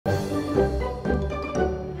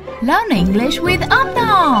Learn English with Om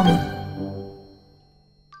Nom.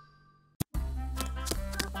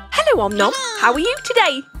 Hello, Om Nom. How are you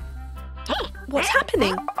today? What's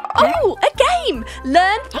happening? Oh, a game!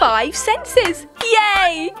 Learn 5 senses.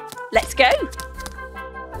 Yay! Let's go.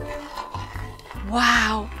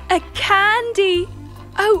 Wow, a candy.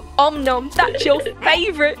 Oh, Om Nom, that's your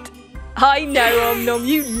favourite. I know, Om Nom,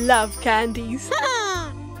 you love candies.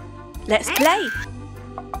 Let's play.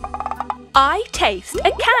 I taste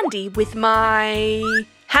a candy with my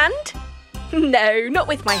hand. No, not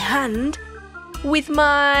with my hand. With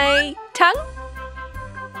my tongue.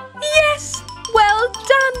 Yes, well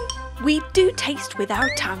done. We do taste with our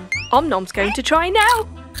tongue. Om Nom's going to try now.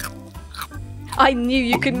 I knew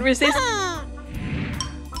you couldn't resist.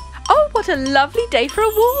 Oh, what a lovely day for a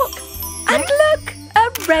walk. And look, a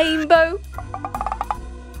rainbow.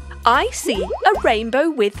 I see a rainbow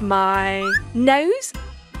with my nose.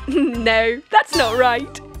 No, that's not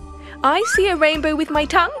right. I see a rainbow with my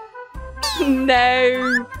tongue.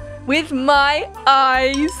 No, with my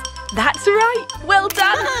eyes. That's right. Well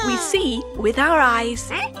done. We see with our eyes.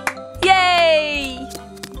 Yay!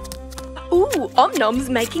 Ooh, Om Nom's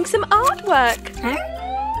making some artwork.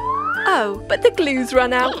 Oh, but the glue's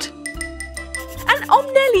run out. And Om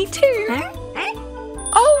Nelle too.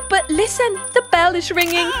 Oh, but listen, the bell is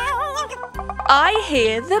ringing. I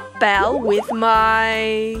hear the bell with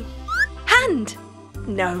my hand.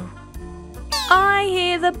 No. I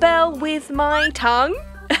hear the bell with my tongue.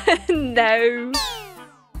 No.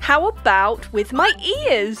 How about with my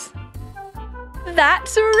ears?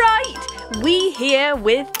 That's right. We hear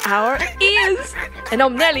with our ears. And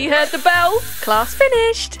Om Nelle heard the bell. Class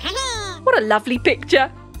finished. What a lovely picture.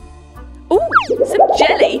 Ooh, some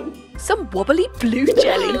jelly. Some wobbly blue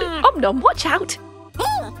jelly. Om Nom, watch out.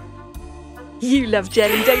 You love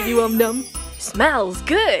jelly, don't you, Om Nom? Smells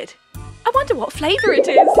good. I wonder what flavour it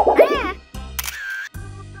is.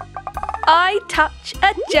 I touch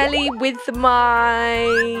a jelly with my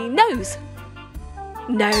nose.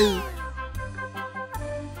 No.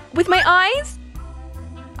 With my eyes?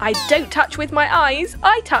 I don't touch with my eyes.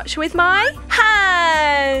 I touch with my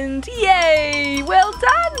hand. Yay! Well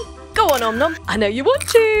done. Go on, Om Nom. I know you want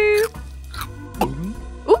to.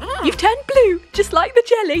 Ooh, you've turned blue, just like the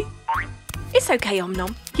jelly. It's okay, Om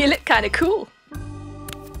Nom. You look kind of cool.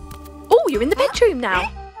 Oh, you're in the bedroom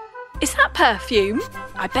now. Is that perfume?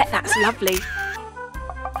 I bet that's lovely.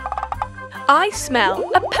 I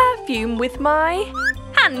smell a perfume with my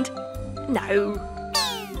hand. No.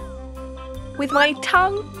 With my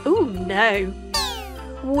tongue? Ooh, no.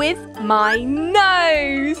 With my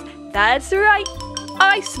nose. That's right.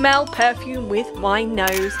 I smell perfume with my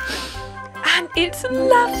nose. And it's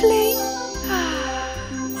lovely.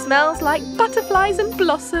 Smells like butterflies and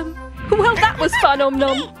blossom. Well, that was fun, Om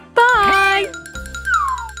Nom. Bye.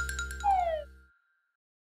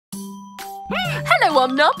 Hello,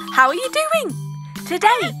 Om Nom. How are you doing?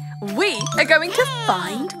 Today, we are going to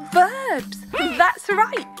find verbs. That's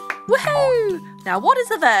right. Woohoo! Now, what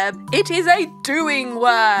is a verb? It is a doing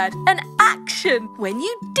word, an action when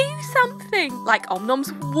you do something, like Om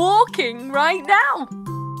Nom's walking right now.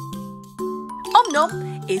 Om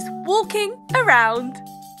Nom is walking around.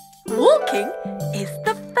 Walking is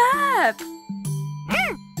the verb.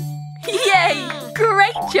 Yay!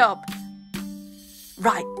 Great job!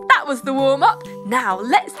 Right, that was the warm-up. Now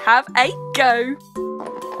let's have a go.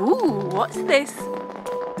 Ooh, what's this?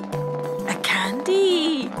 A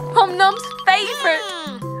candy. Om Nom's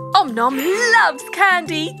favourite. Om Nom loves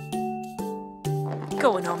candy.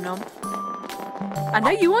 Go on, Om Nom. I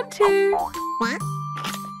know you want to.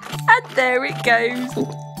 And there it goes.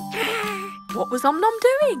 What was Om Nom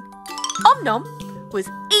doing? Om Nom was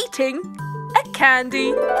eating a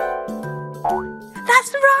candy.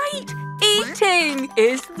 That's right. Eating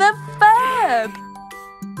is the verb.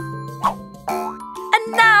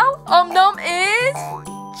 And now Om Nom is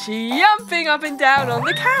jumping up and down on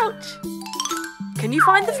the couch. Can you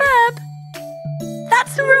find the verb?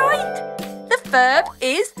 That's right. The verb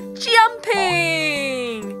is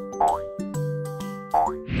jumping.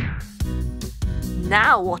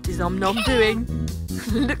 Now what is Om Nom doing?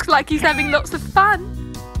 Looks like he's having lots of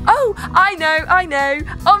fun. Oh, I know.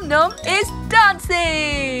 Om Nom is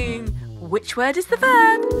dancing. Which word is the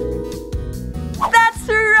verb? That's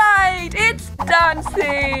right, it's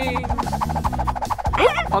dancing.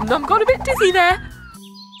 Om Nom got a bit dizzy there.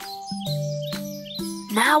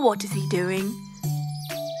 Now what is he doing?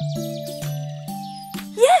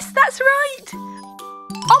 Yes, that's right.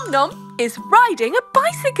 Om Nom is riding a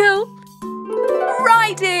bicycle.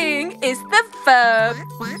 Riding is the verb,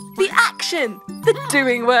 the action, the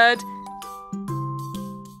doing word.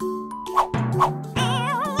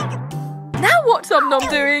 What's Om Nom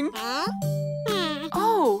doing?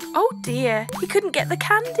 Oh dear. He couldn't get the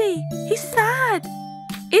candy. He's sad.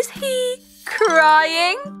 Is he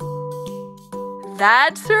crying?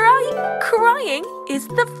 That's right. Crying is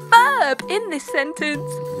the verb in this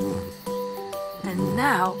sentence. And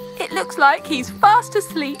now it looks like he's fast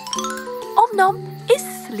asleep. Om Nom is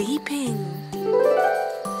sleeping.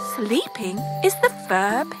 Sleeping is the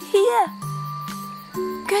verb here.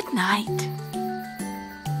 Good night.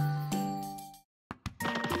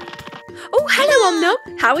 Oh, hello, Om Nom.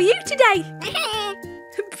 How are you today?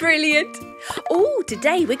 Brilliant. Oh,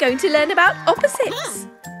 today we're going to learn about opposites.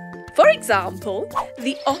 For example,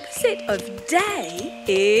 the opposite of day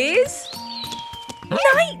is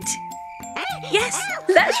night. Yes,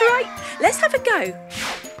 that's right. Let's have a go.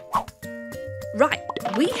 Right,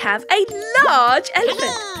 we have a large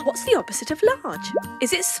elephant. What's the opposite of large?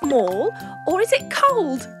 Is it small or is it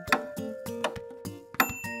cold?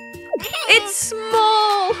 It's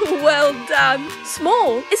small. Well done.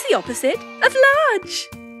 Small is the opposite of large.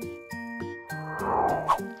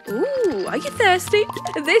 Ooh, are you thirsty?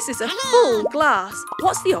 This is a full glass.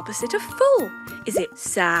 What's the opposite of full? Is it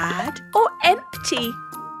sad or empty?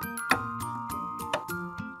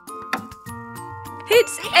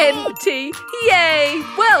 It's empty. Yay!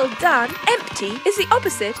 Well done. Empty is the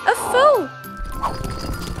opposite of full.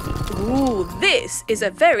 Ooh, this is a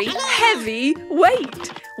very heavy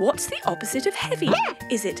weight. What's the opposite of heavy?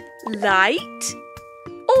 Is it light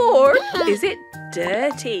or is it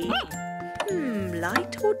dirty?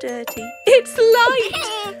 Light or dirty? It's light.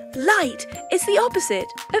 Light is the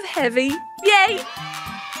opposite of heavy. Yay!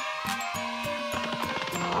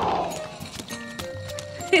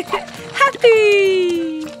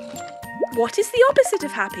 Happy! What is the opposite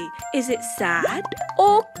of happy? Is it sad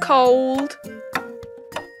or cold?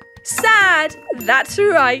 Sad! That's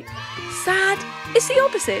right. Sad is the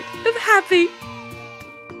opposite of happy.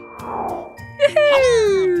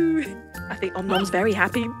 Yahoo! I think Om Nom's very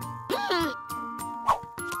happy.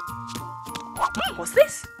 What's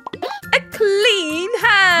this? A clean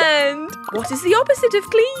hand! What is the opposite of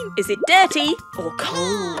clean? Is it dirty or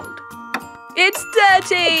cold? It's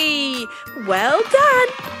dirty! Well done!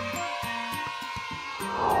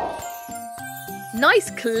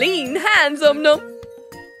 Nice clean hands, Om Nom.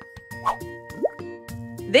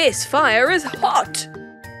 This fire is hot.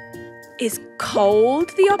 Is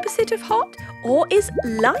cold the opposite of hot? Or is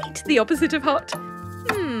light the opposite of hot?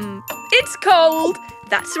 It's cold.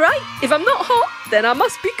 That's right. If I'm not hot, then I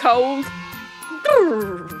must be cold.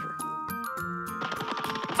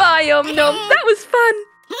 Bye, Om Nom. That was fun.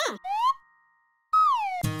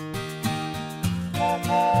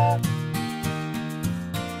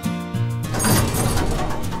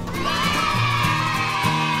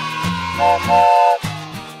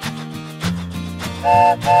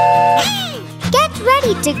 Get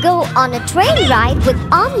ready to go on a train ride with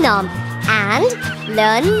Om Nom and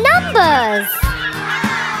learn numbers.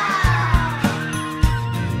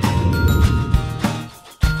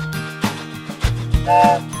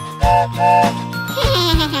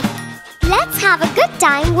 Let's have a good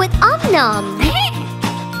time with Om Nom.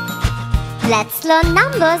 Let's learn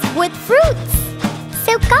numbers with fruits.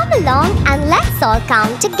 So come along and let's all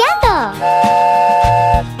count together.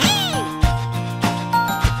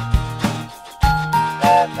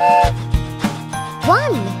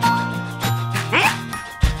 1.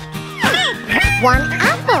 1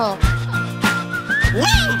 apple.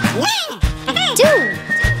 2.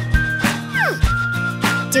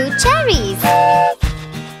 2 cherries.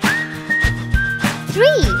 3.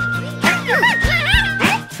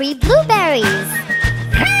 3 blueberries.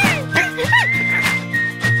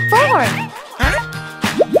 4.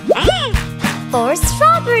 4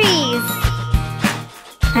 strawberries.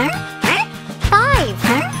 5.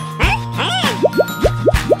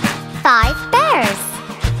 5 pears.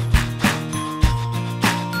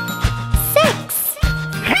 6.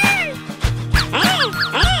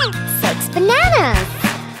 6 bananas.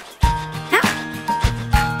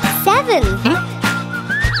 7.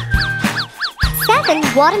 7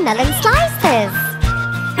 watermelon slices.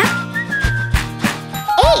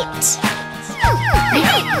 8.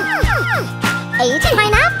 8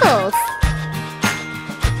 pineapples.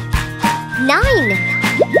 9.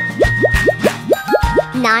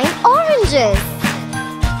 9 oranges.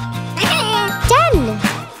 10.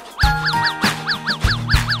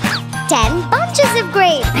 10 bunches of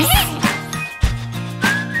grapes.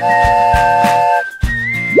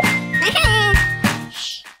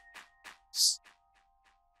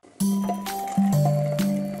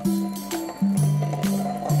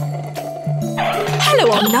 Hello,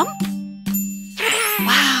 Om Nom.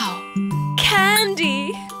 Wow. Candy.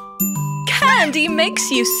 Candy. Candy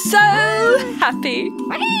makes you so happy.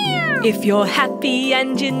 If you're happy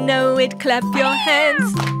and you know it, clap your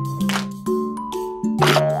hands.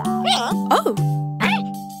 Oh!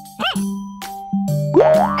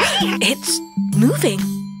 It's moving.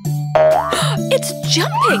 It's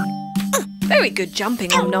jumping. Very good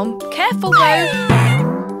jumping, Om Nom. Careful though.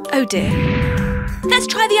 Oh dear. Let's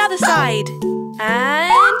try the other side.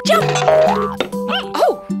 And jump.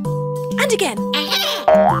 Oh! And again.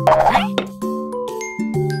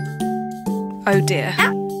 Oh dear.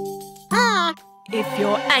 If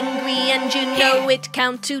you're angry and you know it,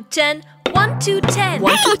 count to 10. 1 to 10.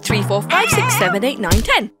 1, 2, 3, 4, 5, 6, 7, 8, 9,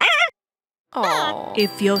 10. Oh.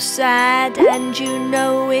 If you're sad and you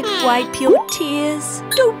know it, wipe your tears.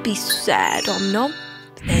 Don't be sad, Om Nom.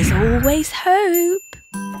 There's always hope.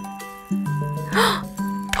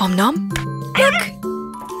 Om Nom, look!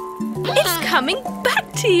 It's coming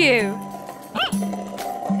back to you.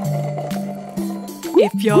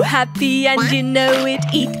 If you're happy and you know it,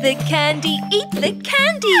 eat the candy, eat the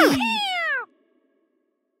candy.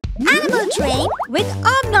 Animal Train with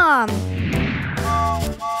Om Nom.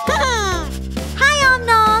 Hi Om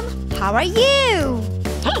Nom, how are you?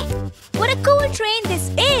 What a cool train this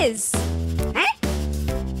is.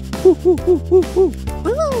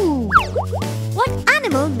 Ooh. What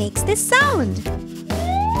animal makes this sound?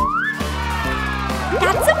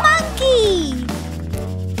 That's a monkey.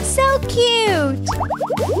 So cute.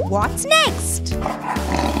 What's next?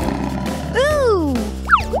 Ooh.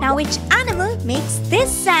 Now which animal makes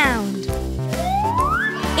this sound?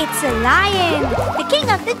 It's a lion, the king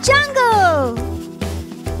of the jungle.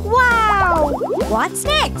 Wow! What's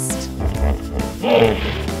next?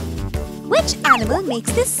 Which animal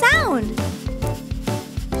makes this sound?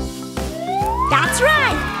 That's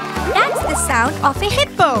right! That's the sound of a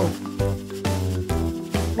hippo.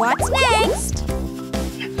 What's next?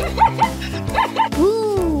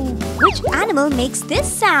 Ooh! Which animal makes this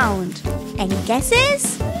sound? Any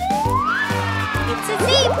guesses? It's a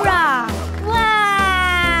zebra!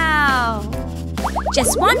 Wow!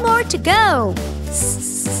 Just one more to go.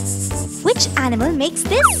 Which animal makes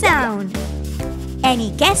this sound?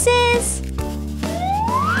 Any guesses?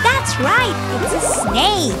 That's right, it's a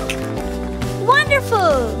snake.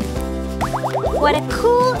 Wonderful! What a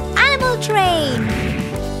cool animal train!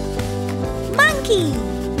 Monkey,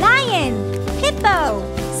 lion, hippo,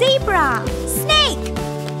 zebra, snake.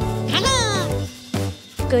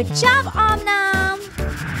 Good job, Om Nom.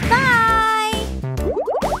 Bye.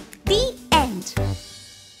 The end.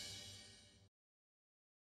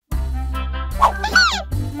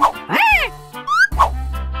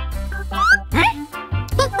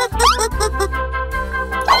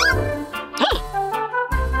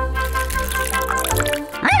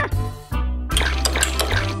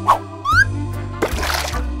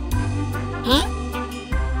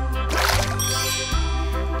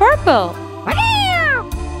 Purple.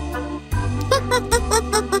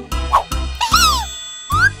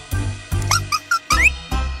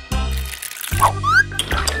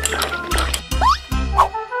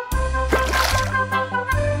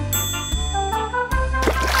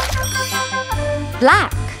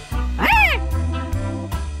 Black.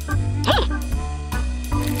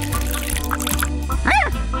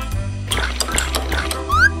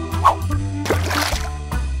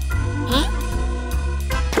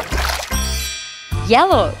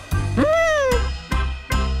 Yellow.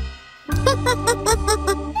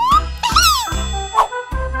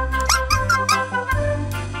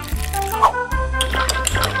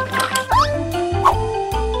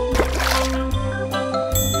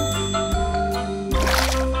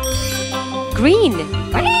 Green.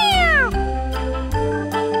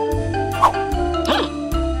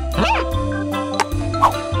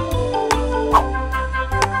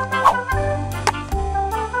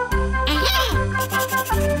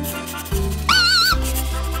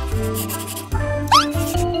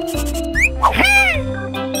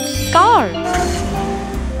 Car.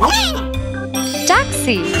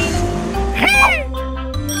 Taxi.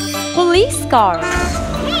 Police car.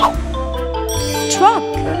 Truck.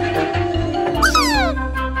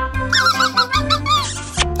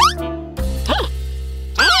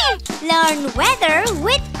 Learn weather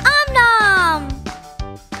with Om Nom.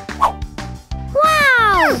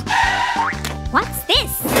 Wow! What's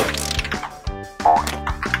this?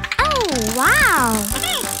 Oh, wow!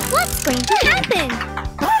 What's going to happen?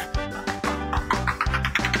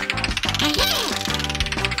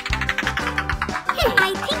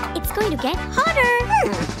 I think it's going to get hotter.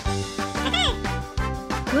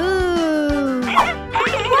 Ooh!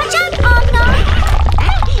 Watch out, Om Nom!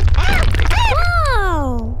 Wow!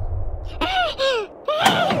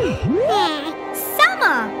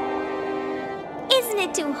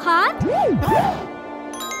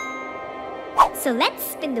 So let's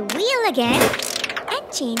spin the wheel again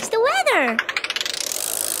and change the weather.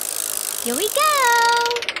 Here we go.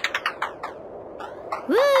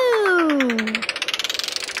 Woo!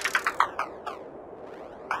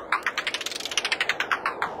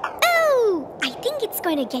 Oh, I think it's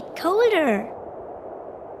going to get colder.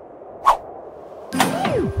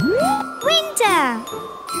 Winter.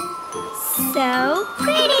 So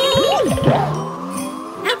pretty.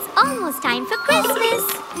 It's almost time for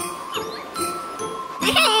Christmas.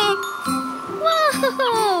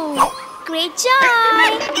 Whoa! Great joy!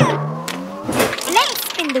 Let's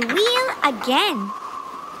spin the wheel again.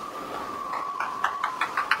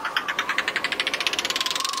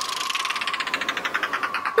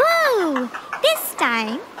 Woo! This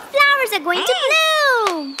time, flowers are going to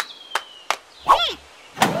bloom.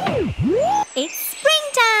 It's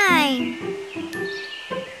springtime.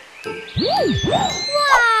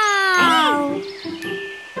 Wow!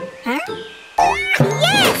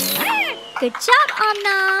 Yes! Good job, Om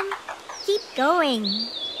Nom. Keep going.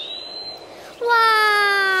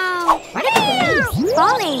 Wow! What are the leaves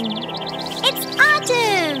falling? It's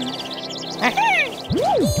autumn.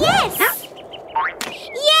 Yes!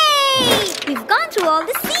 Yay! We've gone through all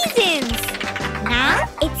the seasons. Now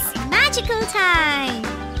it's magical time.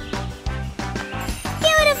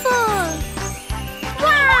 Beautiful!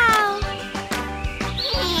 Wow!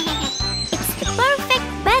 It's the perfect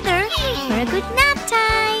weather for a good nap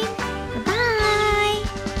time. Bye-bye.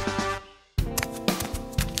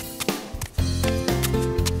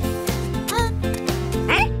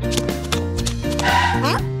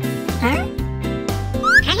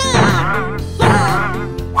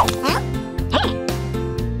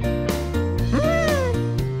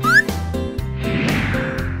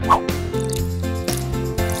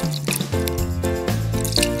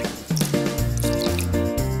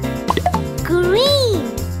 Green.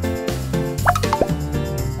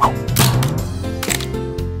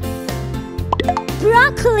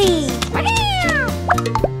 Broccoli.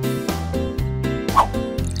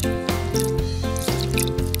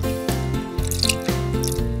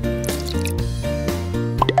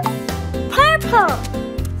 Purple.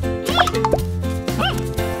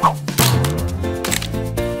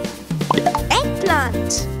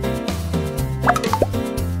 Eggplant.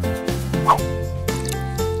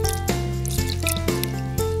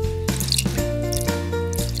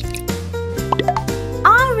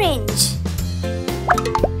 Orange.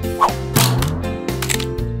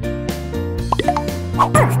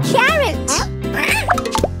 Carrot.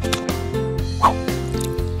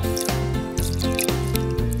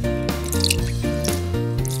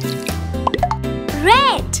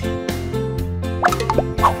 Red.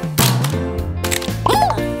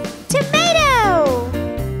 Tomato.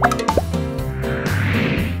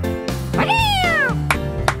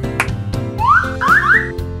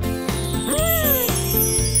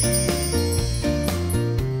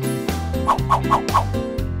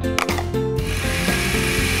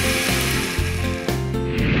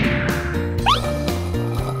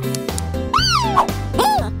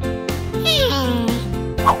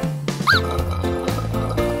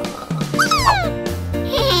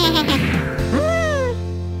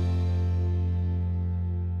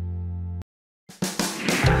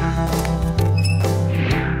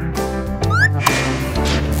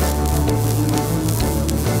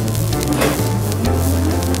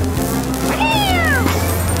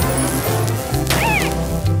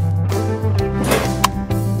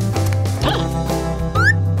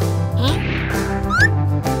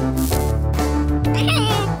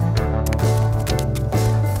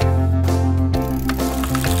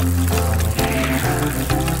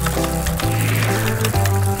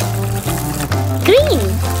 Green.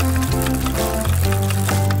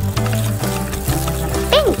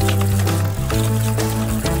 Pink.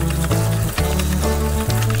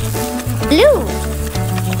 Blue.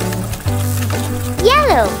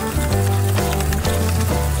 Yellow.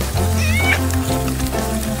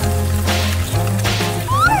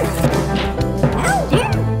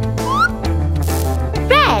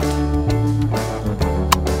 Red.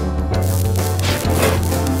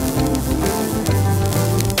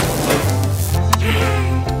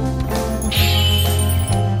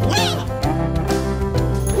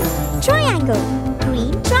 Triangle.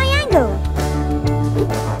 Green triangle.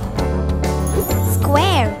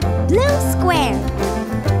 Square. Blue square.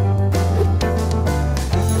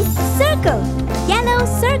 Circle. Yellow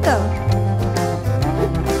circle.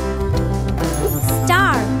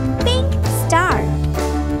 Star. Pink star.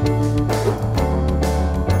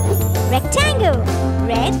 Rectangle.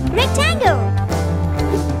 Red rectangle.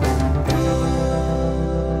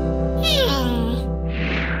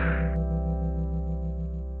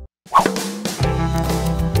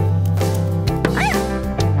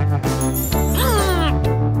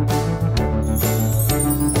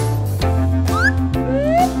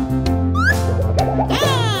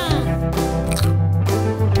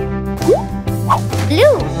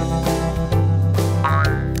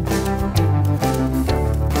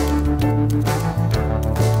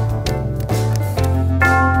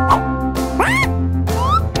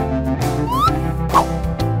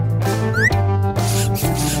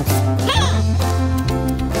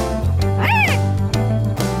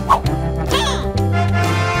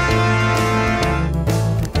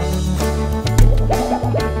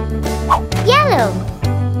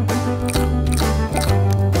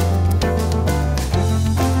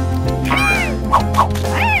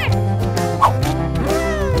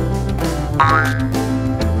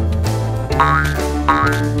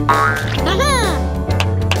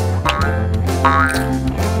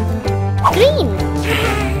 Green.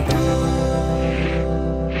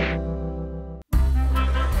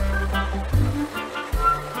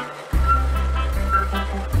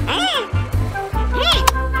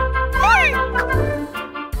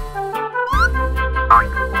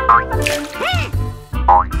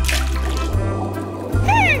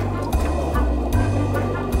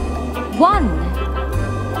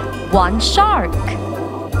 One shark.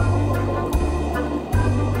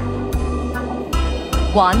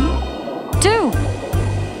 1, 2.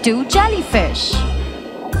 2 jellyfish.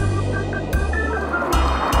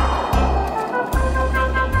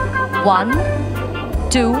 1,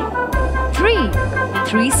 2, 3.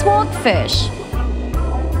 3 swordfish.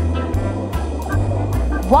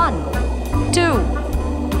 1, 2,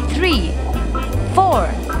 3, 4.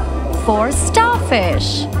 4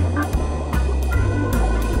 starfish.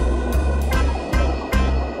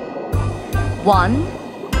 1,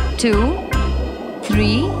 2,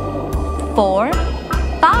 3, 4,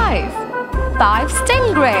 5. 5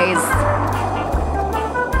 stingrays.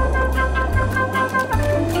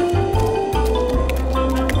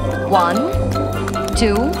 1,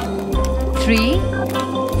 2, 3,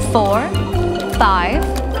 4, 5,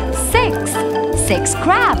 6. 6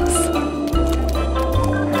 crabs.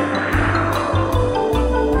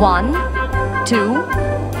 1, 2,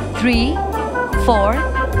 3, 4,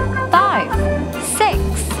 5, 6,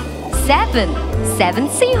 7. 7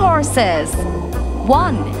 seahorses.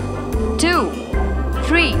 1, 2,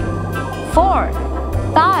 3, 4,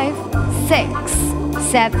 5, 6,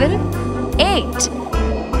 7, 8.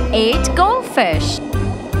 8 goldfish.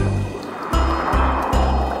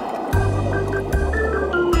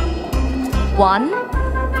 1,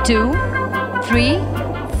 2, 3,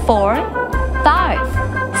 4, 5,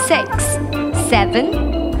 6, 7,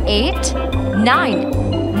 8, 9.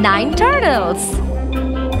 9 turtles.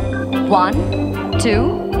 1,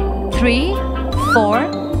 2, 3,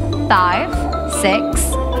 4, 5, 6,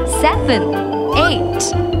 7,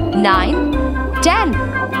 8, 9, 10.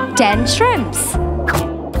 10 shrimps.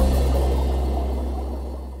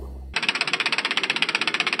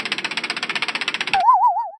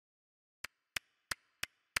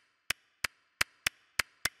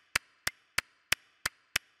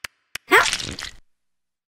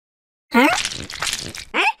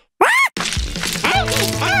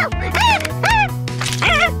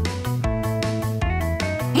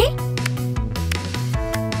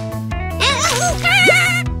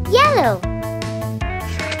 Yellow.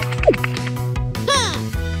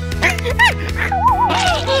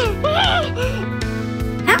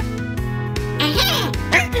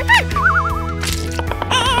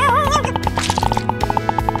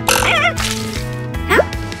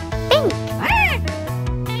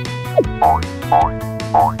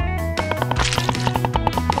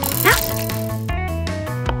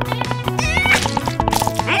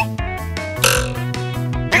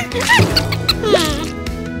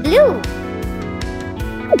 Blue.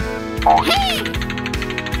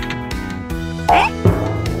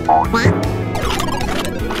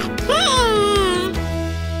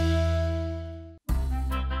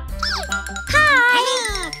 Hi!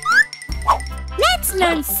 Let's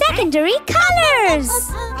learn secondary colors.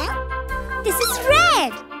 This is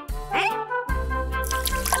red.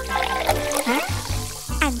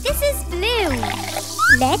 And this is blue.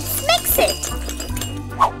 Let's mix it.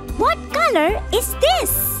 What color is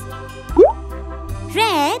this?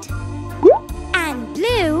 Red and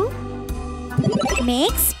blue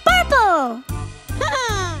makes purple.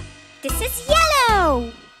 This is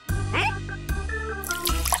yellow.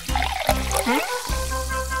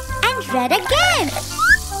 And red again.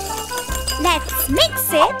 Let's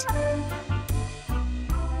mix it.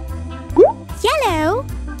 Yellow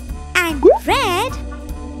and red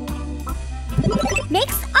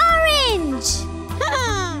makes orange.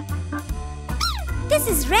 This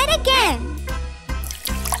is red again.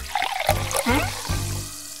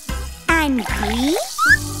 And green.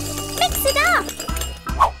 Mix it up.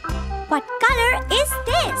 What color is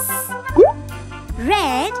this?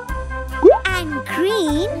 Red and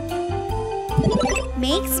green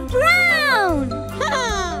makes brown.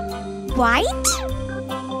 White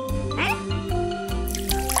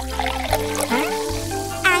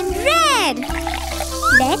and red.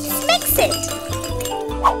 Let's mix it.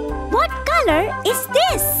 What color is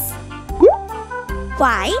this?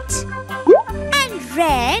 White and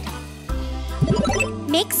red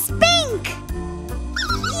makes pink.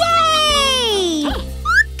 Yay!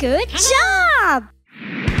 Good job!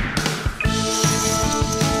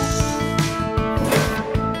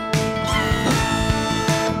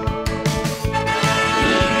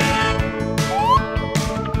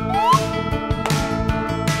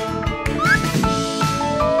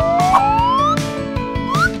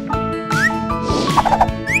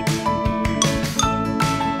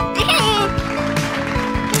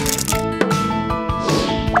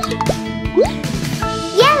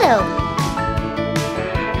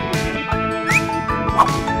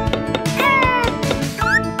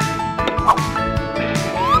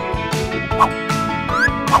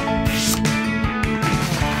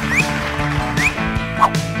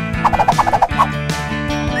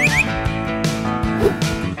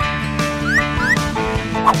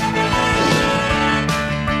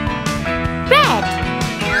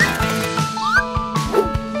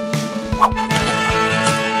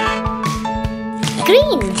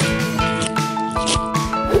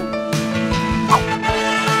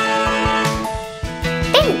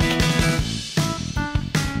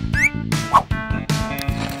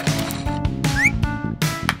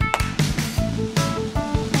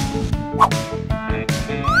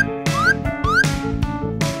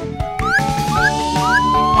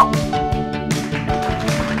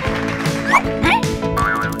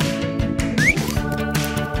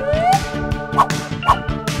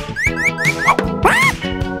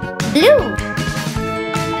 Blue.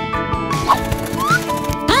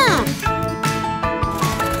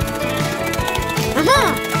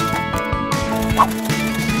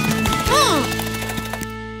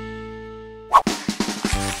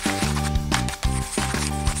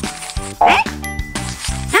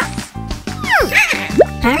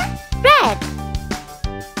 Red.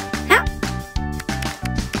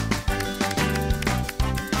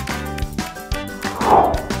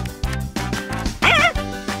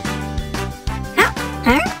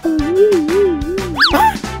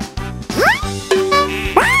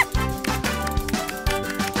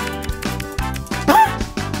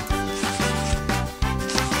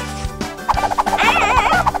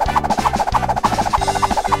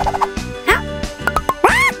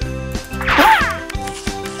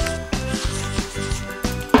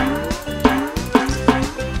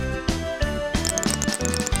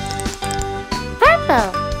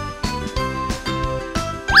 Purple.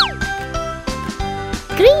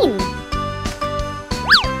 Green.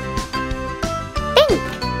 Pink.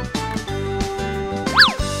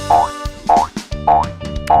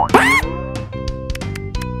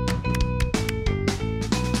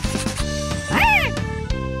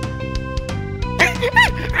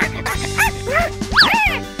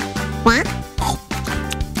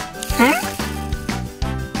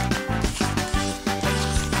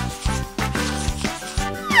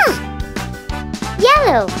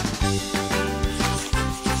 Yellow.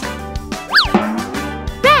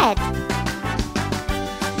 Red.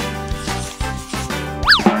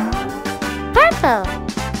 Purple.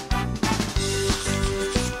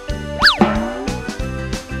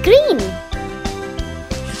 Green.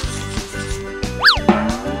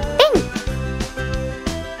 Pink.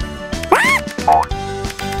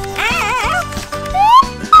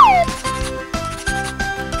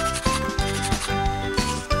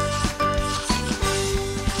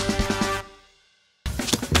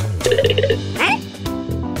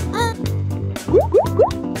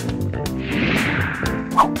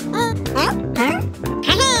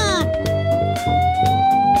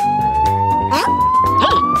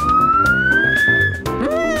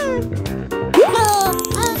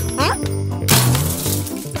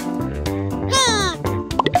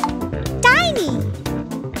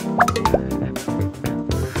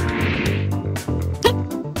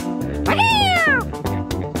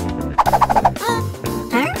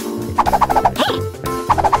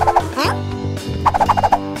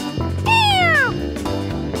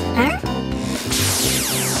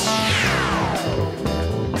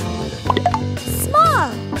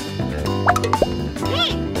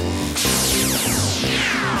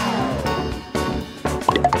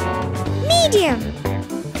 Medium.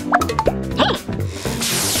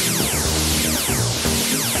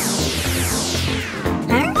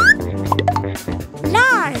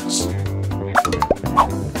 Large.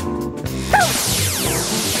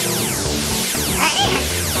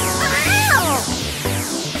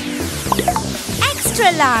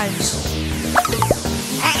 Extra large.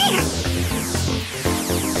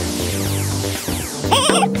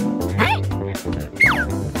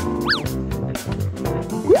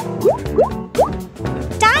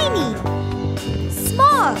 Tiny.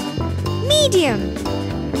 Small. Medium.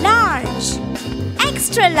 Large.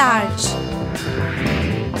 Extra large.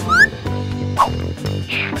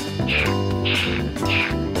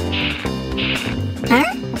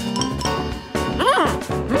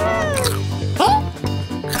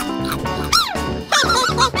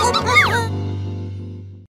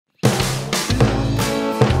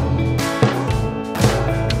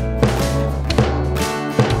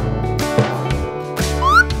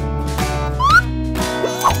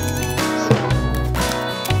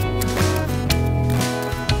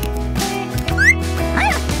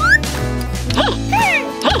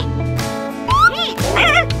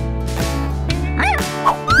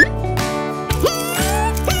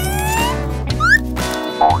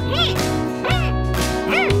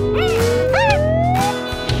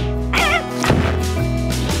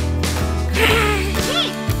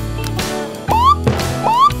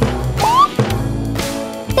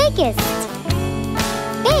 Biggest.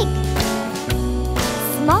 Big.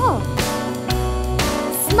 Small.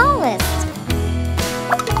 Smallest.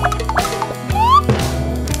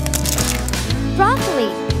 Broccoli.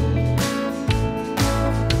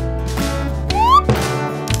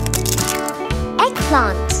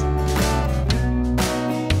 Eggplant.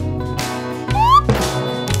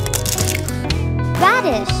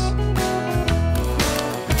 Radish.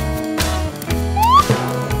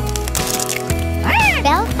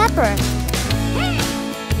 Bell pepper.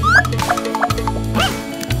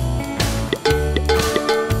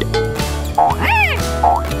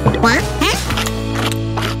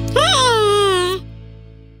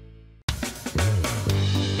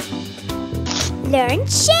 different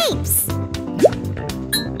shapes.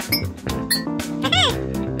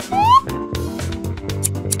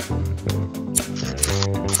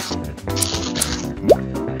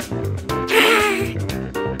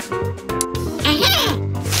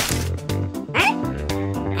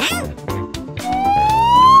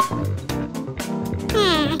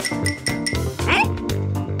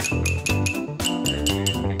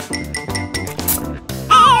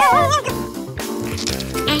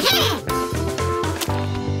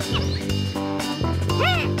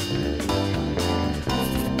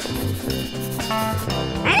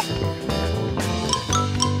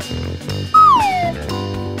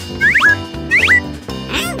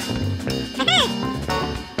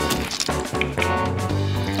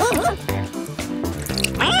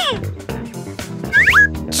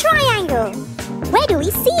 Triangle. Where do we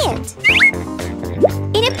see it?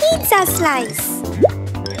 In a pizza slice.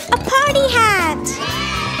 A party hat.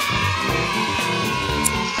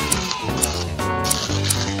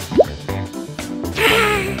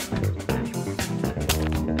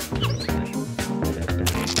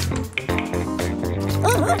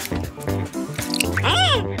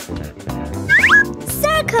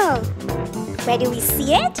 Circle. Where do we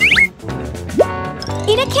see it?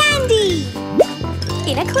 In a candy.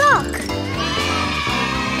 In a clock.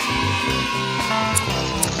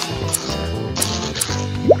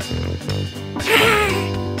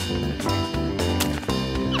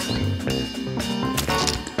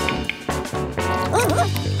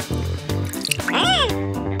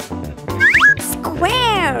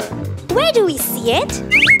 Square. Where do we see it?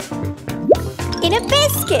 In a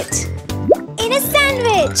biscuit. In a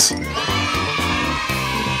sandwich.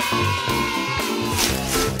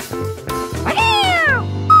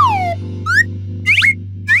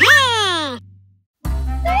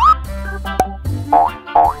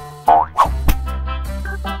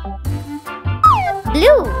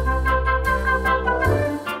 Blue.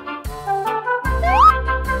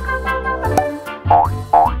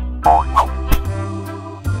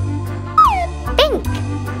 Pink.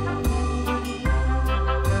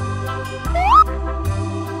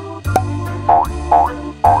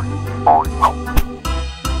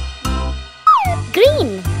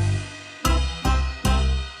 Green.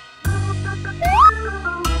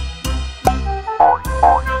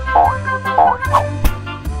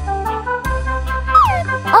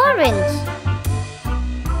 Orange.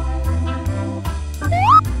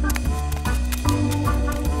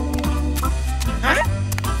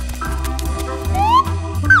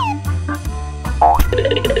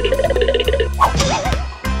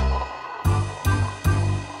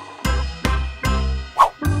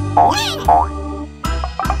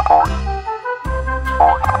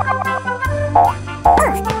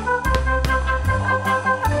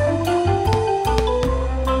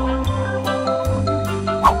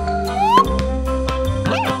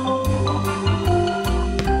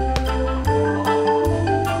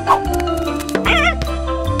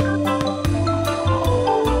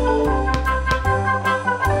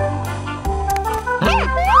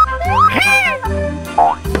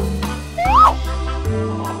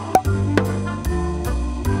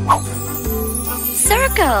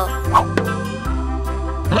 Circle.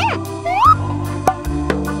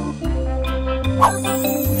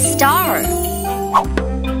 Star.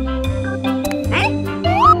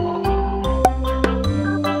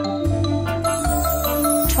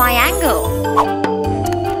 Triangle.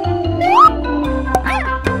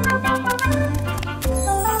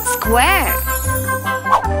 Square.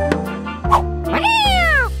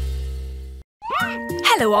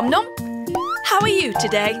 Hello, Om Nom. How are you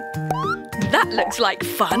today? That looks like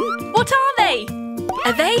fun. What are they?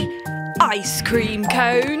 Are they ice cream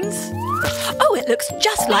cones? Oh, it looks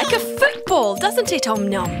just like a football, doesn't it, Om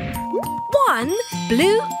Nom? One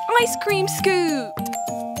blue ice cream scoop.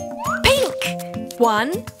 Pink.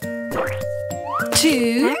 1,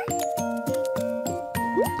 2,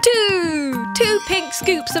 2 pink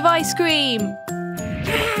scoops of ice cream.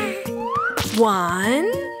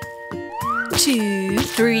 1, 2,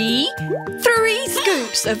 3. 3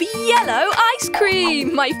 scoops of yellow ice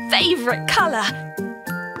cream, my favourite colour.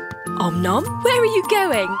 Om Nom, where are you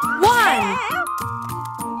going? 1,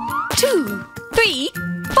 2, 3,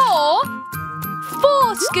 4.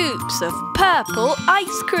 4 scoops of purple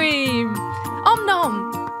ice cream. Om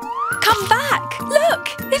Nom, come back. Look,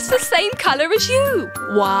 it's the same colour as you.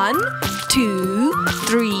 1, 2,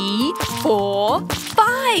 3, 4,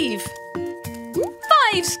 5.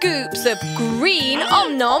 5 scoops of green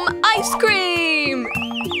Om Nom ice cream.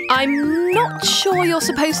 I'm not sure you're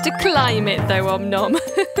supposed to climb it though, Om Nom.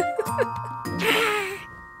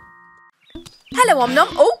 Hello, Om Nom.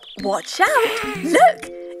 Oh, Watch out! Look!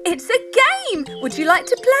 It's a game! Would you like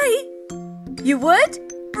to play? You would?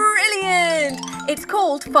 Brilliant! It's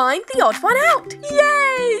called Find the Odd One Out.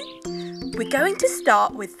 Yay! We're going to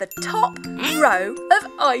start with the top row of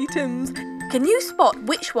items. Can you spot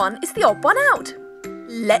which one is the odd one out?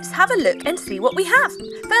 Let's have a look and see what we have.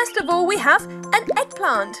 First of all, we have an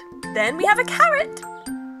eggplant. Then we have a carrot,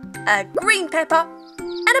 a green pepper,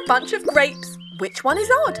 and a bunch of grapes. Which one is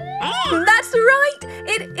odd? That's right!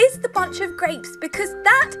 It is the bunch of grapes because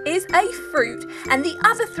that is a fruit and the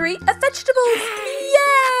other three are vegetables.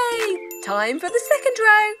 Yay! Time for the second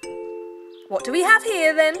row. What do we have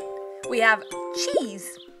here then? We have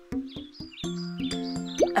cheese,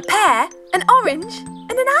 a pear, an orange,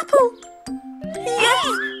 and an apple. Yes,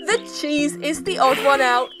 the cheese is the odd one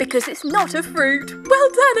out because it's not a fruit. Well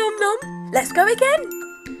done, Om Nom. Let's go again.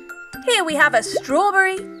 Here we have a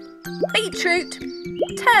strawberry, beetroot,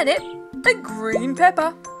 turnip, and green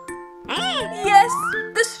pepper. Yes,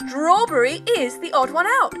 the strawberry is the odd one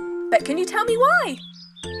out. But can you tell me why?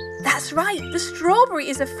 That's right, the strawberry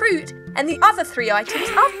is a fruit and the other three items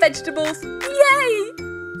are vegetables. Yay!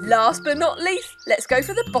 Last but not least, let's go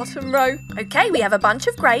for the bottom row. Okay, we have a bunch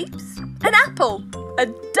of grapes, an apple, a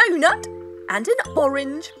donut, and an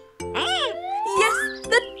orange. Yes,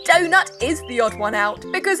 the donut is the odd one out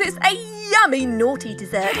because it's a yummy naughty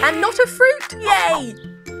dessert and not a fruit. Yay!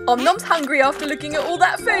 Om Nom's hungry after looking at all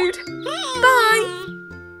that food. Bye!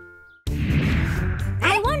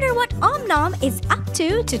 I wonder what Om Nom is up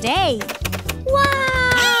to today.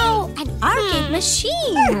 Wow! An arcade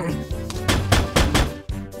machine!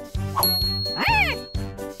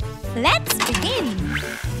 Let's begin.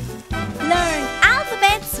 Learn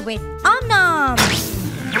alphabets with Om Nom.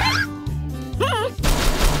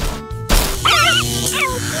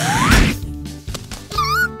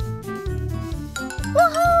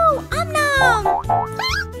 Woohoo! Om Nom!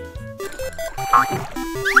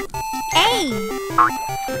 A,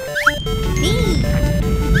 B,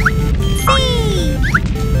 C,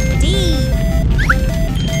 D,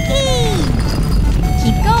 E.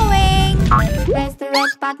 Keep going. Press the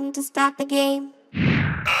red button to start the game.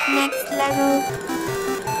 Next level.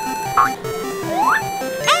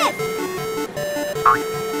 F,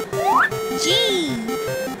 G,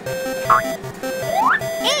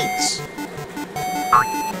 H,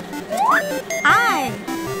 I,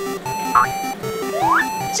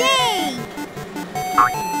 J,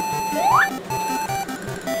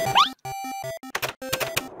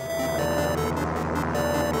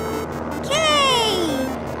 K,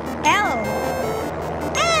 L,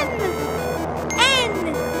 M, N,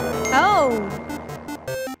 O.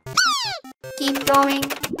 Keep going.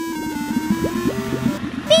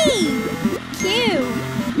 P, Q,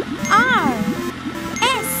 R,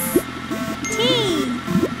 S, T.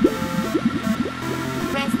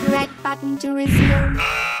 Press the red button to resume.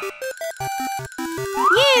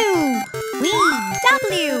 U, V,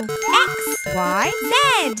 W, X, Y, Z.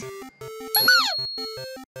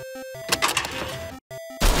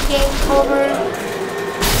 Game over.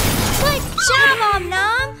 Good job, Om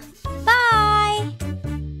Nom. Bye.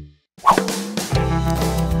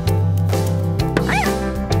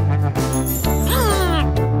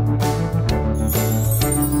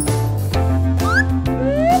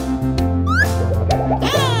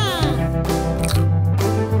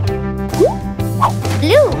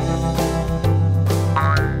 Blue.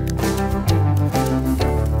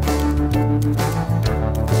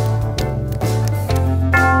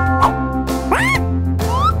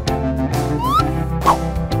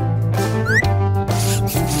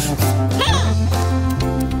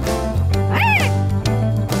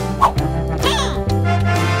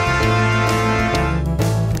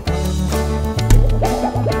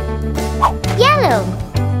 Yellow.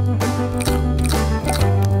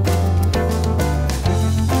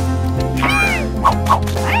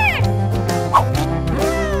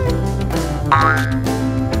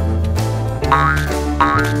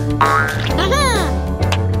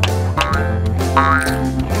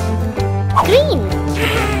 Green.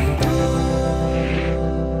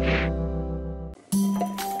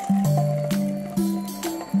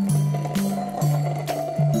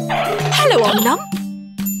 Hello, Om Nom.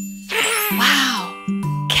 Wow,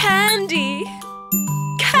 candy.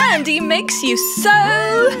 Candy makes you so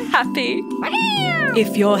happy.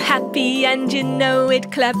 If you're happy and you know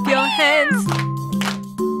it, clap your hands.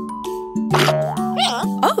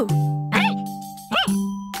 Oh.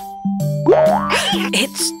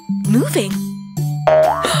 It's moving.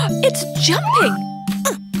 It's jumping.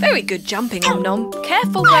 Very good jumping, Om Nom.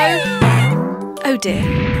 Careful though. Oh dear.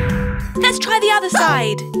 Let's try the other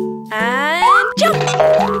side. And jump.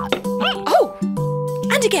 Oh,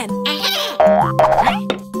 and And again.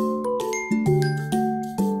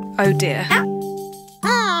 Oh dear.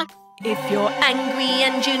 If you're angry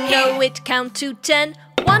and you know it, count to 10.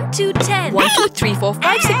 1 to 10. 1, 2, 3, 4,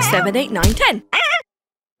 5, 6, 7, 8, 9, 10.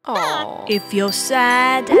 Oh. If you're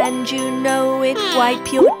sad and you know it,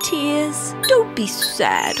 wipe your tears. Don't be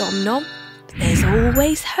sad, Om Nom. There's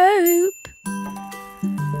always hope.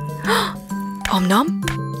 Om Nom,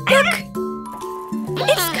 look!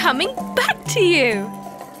 It's coming back to you.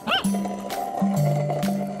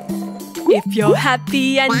 If you're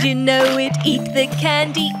happy and you know it, eat the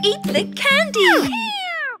candy, eat the candy.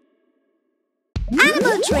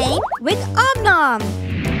 Animal Train with Om Nom.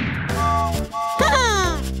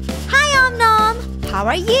 Hi Om Nom, how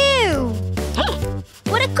are you?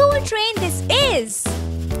 What a cool train this is.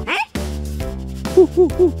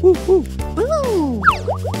 Ooh.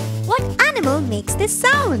 What animal makes this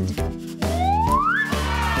sound?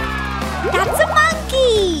 That's a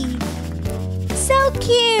monkey. So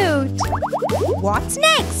cute. What's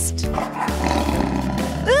next?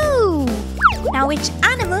 Ooh. Now which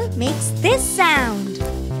animal makes this sound?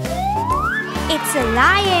 It's a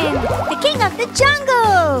lion, the king of the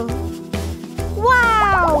jungle.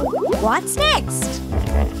 Wow! What's next?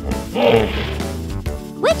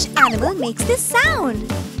 Which animal makes this sound?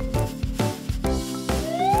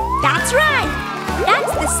 That's right!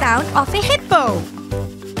 That's the sound of a hippo.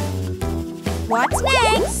 What's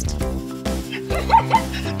next?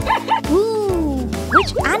 Ooh!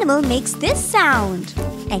 Which animal makes this sound?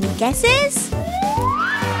 Any guesses?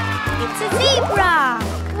 It's a zebra!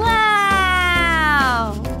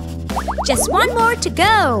 Wow! Just one more to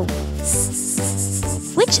go.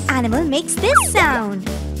 Which animal makes this sound?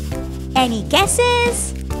 Any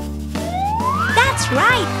guesses? That's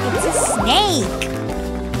right, it's a snake!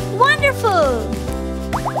 Wonderful!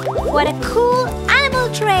 What a cool animal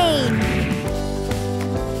train!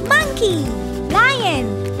 Monkey, lion,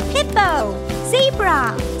 hippo,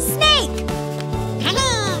 zebra, snake!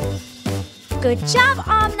 Good job,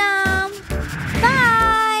 Om Nom!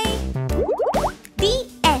 Bye! The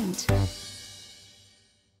end.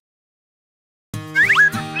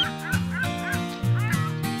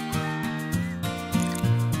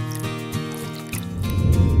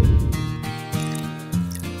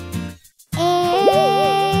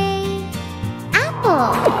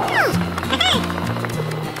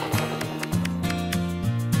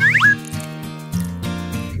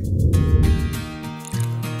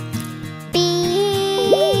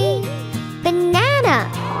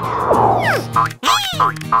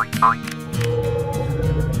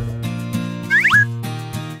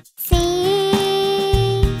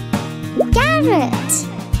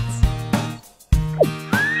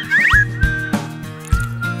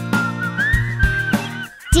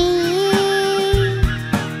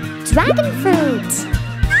 Dragon fruit.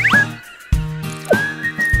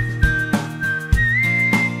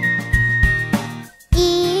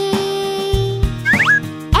 E.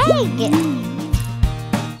 Egg.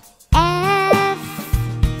 F.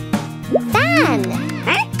 Fan.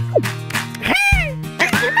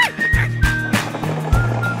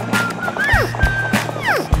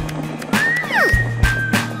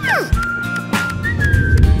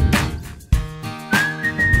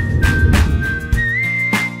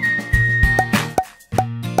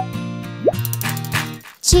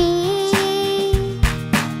 G.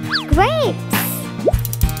 Grapes.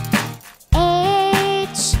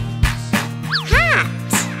 H.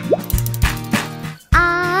 Hat. I.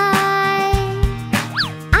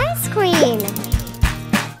 Ice cream.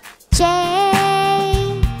 J.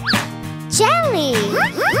 Jelly.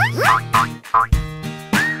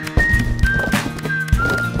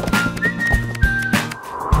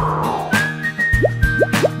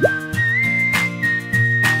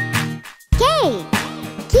 K.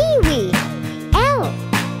 Kiwi. L.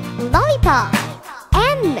 Lollipop.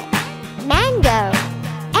 M. Mango.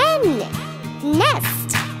 N. Nest.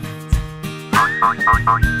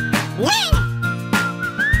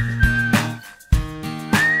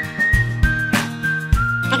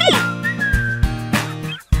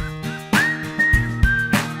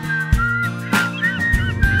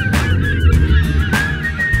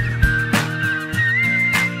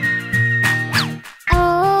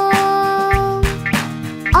 O.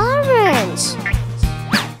 Orange.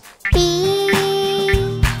 B.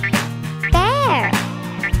 Bear.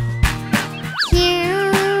 Q.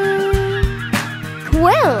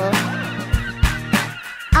 Quill.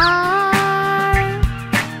 R.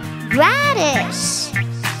 Radish.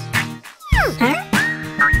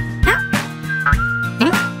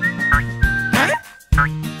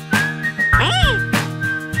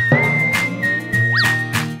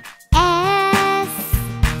 S.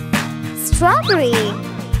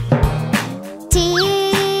 T,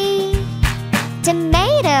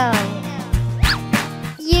 tomato.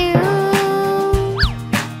 U,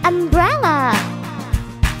 umbrella.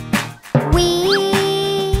 We,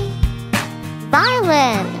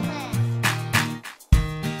 violin.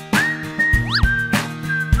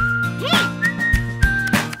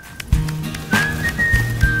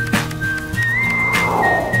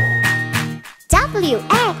 W,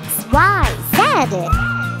 X, Y, Z.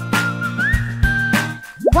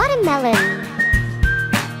 Watermelon.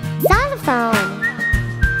 Xylophone.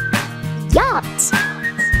 Yacht.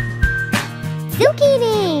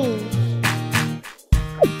 Zucchini.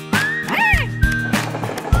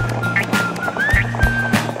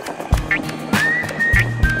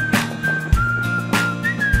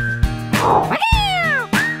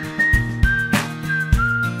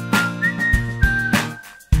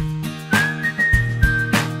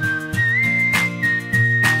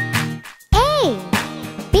 A,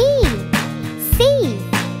 B, C,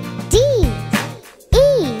 D, E,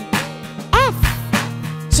 F,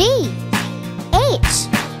 G, H,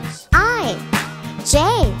 I,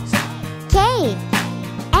 J, K,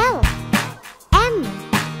 L, M,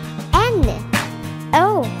 N,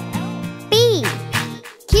 O, P,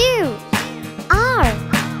 Q, R,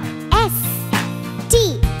 S,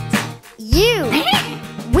 T, U,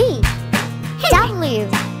 V, W,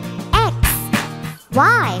 X,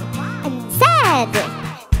 Y, and Z.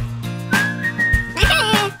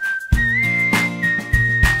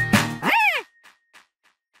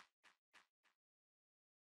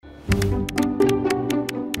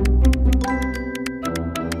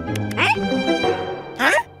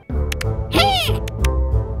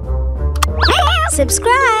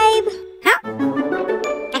 Subscribe.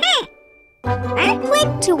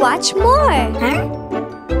 Click to watch more.